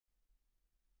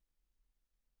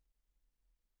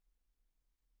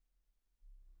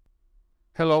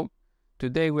Hello,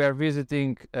 today we are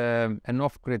visiting an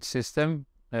off-grid system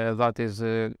that is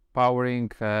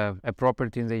powering a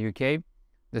property in the UK.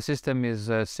 The system is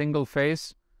single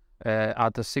phase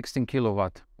at a 16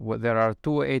 kilowatt. There are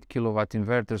two 8 kilowatt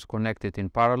inverters connected in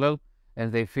parallel,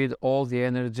 and they feed all the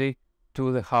energy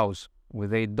to the house.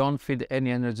 They don't feed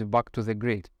any energy back to the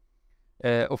grid.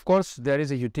 Of course, there is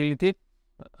a utility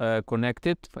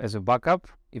connected as a backup.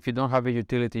 If you don't have a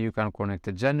utility, you can connect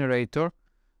a generator.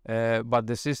 But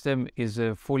the system is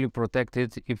fully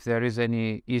protected if there is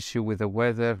any issue with the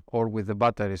weather or with the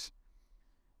batteries.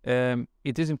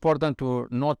 It is important to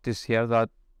notice here that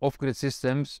off-grid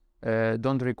systems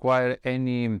don't require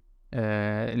any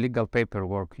legal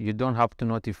paperwork. You don't have to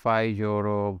notify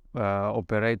your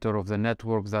operator of the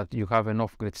network that you have an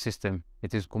off-grid system.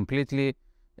 It is completely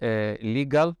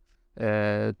legal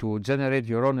to generate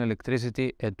your own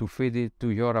electricity and to feed it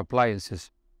to your appliances.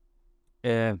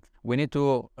 We need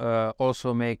to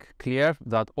also make clear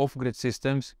that off-grid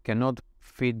systems cannot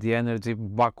feed the energy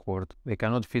backward. They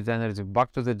cannot feed the energy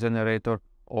back to the generator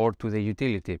or to the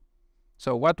utility.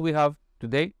 So what we have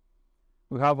today,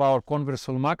 we have our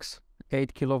Conversol Max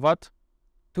 8 kilowatt,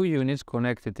 two units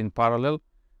connected in parallel.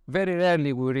 Very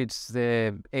rarely we reach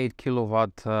the 8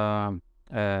 kilowatt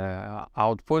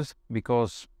output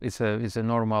because it's a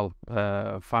normal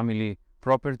family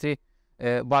property.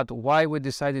 But why we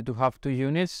decided to have two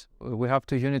units? We have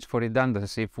two units for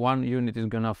redundancy. If one unit is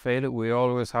gonna fail, we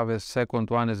always have a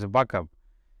second one as a backup.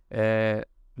 The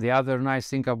other nice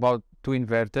thing about two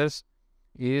inverters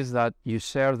is that you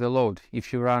share the load.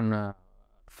 If you run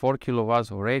 4 kilowatts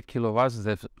or 8 kilowatts,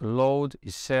 the load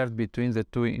is shared between the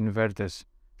two inverters,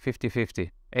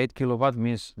 50-50. 8 kilowatt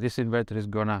means this inverter is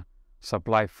gonna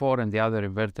supply 4 and the other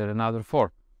inverter another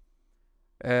 4.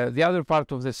 The other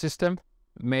part of the system,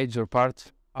 major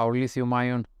part, our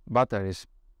lithium-ion batteries.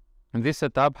 And this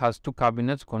setup has two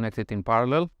cabinets connected in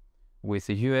parallel with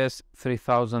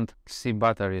US3000 C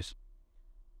batteries.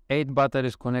 8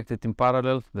 batteries connected in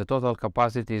parallel. The total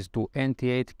capacity is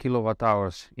 28 kilowatt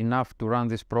hours, enough to run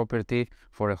this property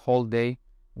for a whole day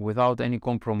without any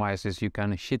compromises. You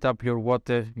can heat up your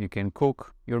water, you can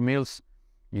cook your meals,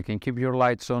 you can keep your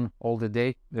lights on all the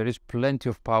day. There is plenty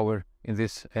of power in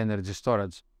this energy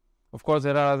storage. Of course,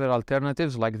 there are other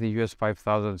alternatives like the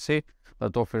US5000C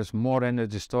that offers more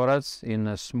energy storage in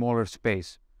a smaller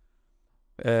space.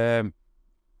 The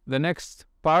next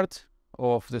part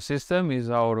of the system is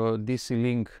our DC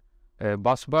link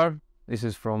bus bar. This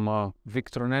is from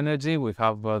Victron Energy. We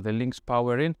have the links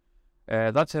power in.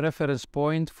 That's a reference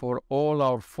point for all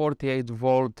our 48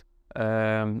 volt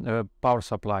power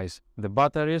supplies. The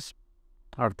batteries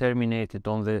are terminated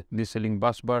on the DC link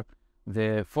bus bar.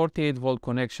 The 48 volt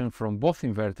connection from both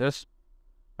inverters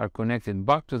are connected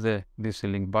back to the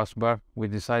DC link bus bar. We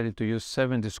decided to use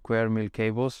 70 square mil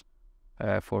cables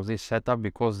for this setup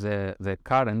because the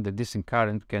DC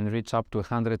current can reach up to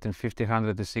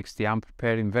 150-160 amp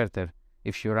per inverter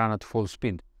if you run at full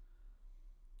speed.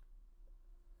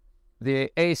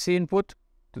 The AC input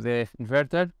to the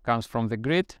inverter comes from the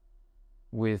grid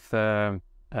with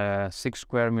 6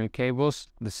 square mil cables,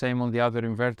 the same on the other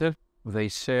inverter. They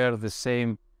share the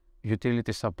same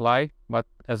utility supply, but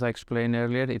as I explained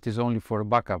earlier, it is only for a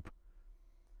backup.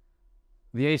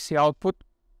 The AC output,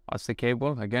 that's the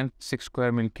cable, again, 6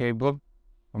 square mil cable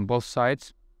on both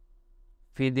sides,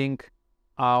 feeding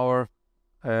our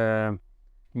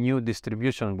new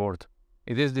distribution board.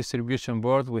 In this distribution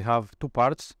board, we have two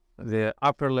parts. The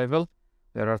upper level,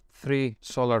 there are 3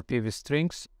 solar PV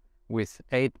strings with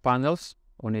 8 panels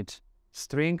on each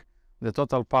string. The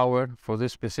total power for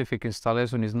this specific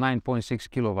installation is 9.6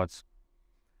 kilowatts.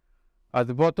 At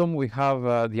the bottom, we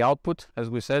have the output. As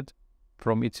we said,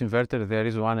 from each inverter, there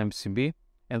is one MCB,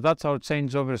 and that's our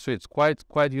changeover switch.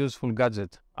 Quite useful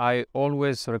gadget. I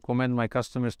always recommend my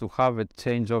customers to have a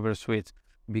changeover switch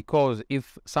because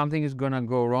if something is gonna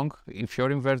go wrong, if your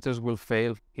inverters will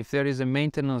fail, if there is a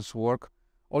maintenance work,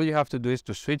 all you have to do is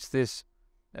to switch this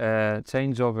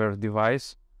changeover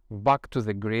device back to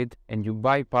the grid and you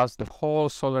bypass the whole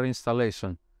solar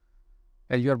installation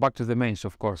and you're back to the mains.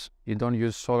 Of course, you don't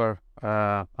use solar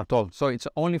at all, so it's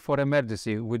only for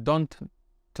emergency. We don't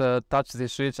touch the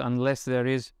switch unless there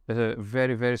is a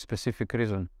very specific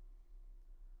reason.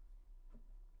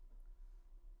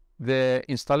 The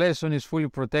installation is fully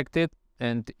protected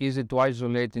and easy to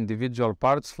isolate individual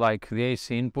parts like the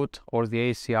AC input or the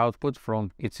AC output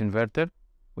from its inverter.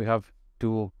 We have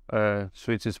two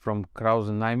switches from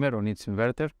Krauss-Neimer on each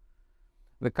inverter.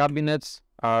 The cabinets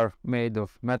are made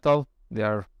of metal. They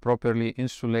are properly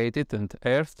insulated and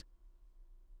earthed.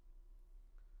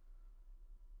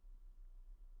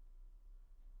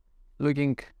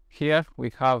 Looking Here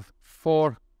we have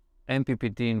 4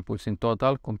 MPPT inputs in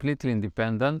total, completely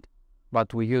independent,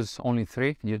 but we use only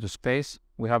 3 due to space.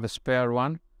 We have a spare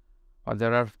one, but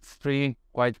there are 3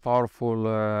 quite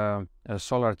powerful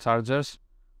solar chargers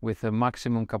with a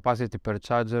maximum capacity per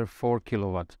charger 4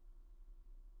 kilowatt.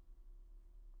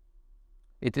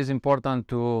 It is important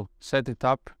to set it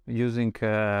up using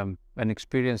an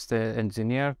experienced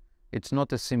engineer. It's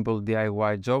not a simple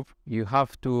DIY job. You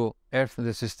have to earth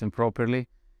the system properly.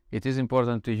 It is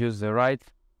important to use the right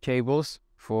cables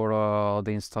for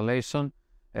the installation.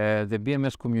 The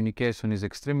BMS communication is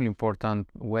extremely important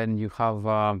when you have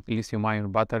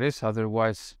lithium-ion batteries,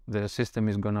 otherwise the system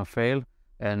is going to fail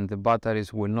and the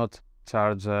batteries will not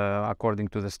charge according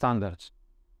to the standards.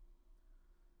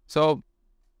 So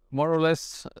more or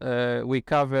less we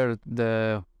covered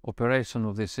the operation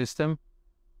of the system.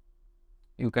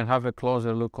 You can have a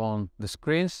closer look on the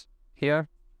screens here.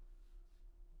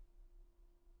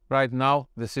 Right now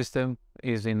the system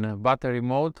is in battery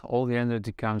mode. All the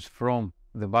energy comes from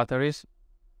the batteries.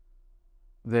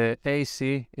 The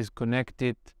AC is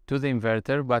connected to the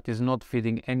inverter but is not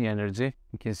feeding any energy.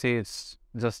 You can see it's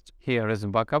just here as a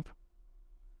backup.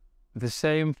 The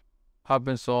same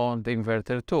happens on the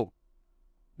inverter too.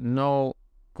 No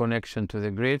connection to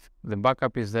the grid. The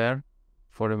backup is there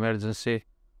for emergency.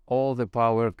 All the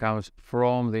power comes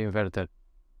from the inverter.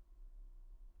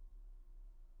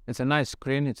 It's a nice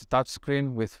screen. It's a touch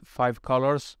screen with 5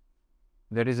 colors.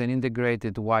 There is an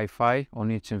integrated Wi-Fi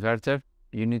on each inverter.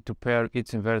 You need to pair each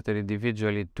inverter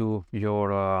individually to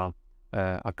your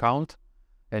account,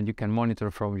 and you can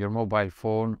monitor from your mobile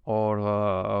phone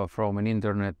or from an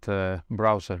internet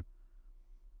browser.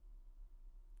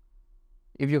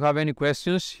 If you have any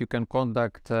questions, you can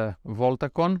contact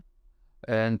VOLTACON,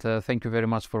 and thank you very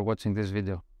much for watching this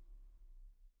video.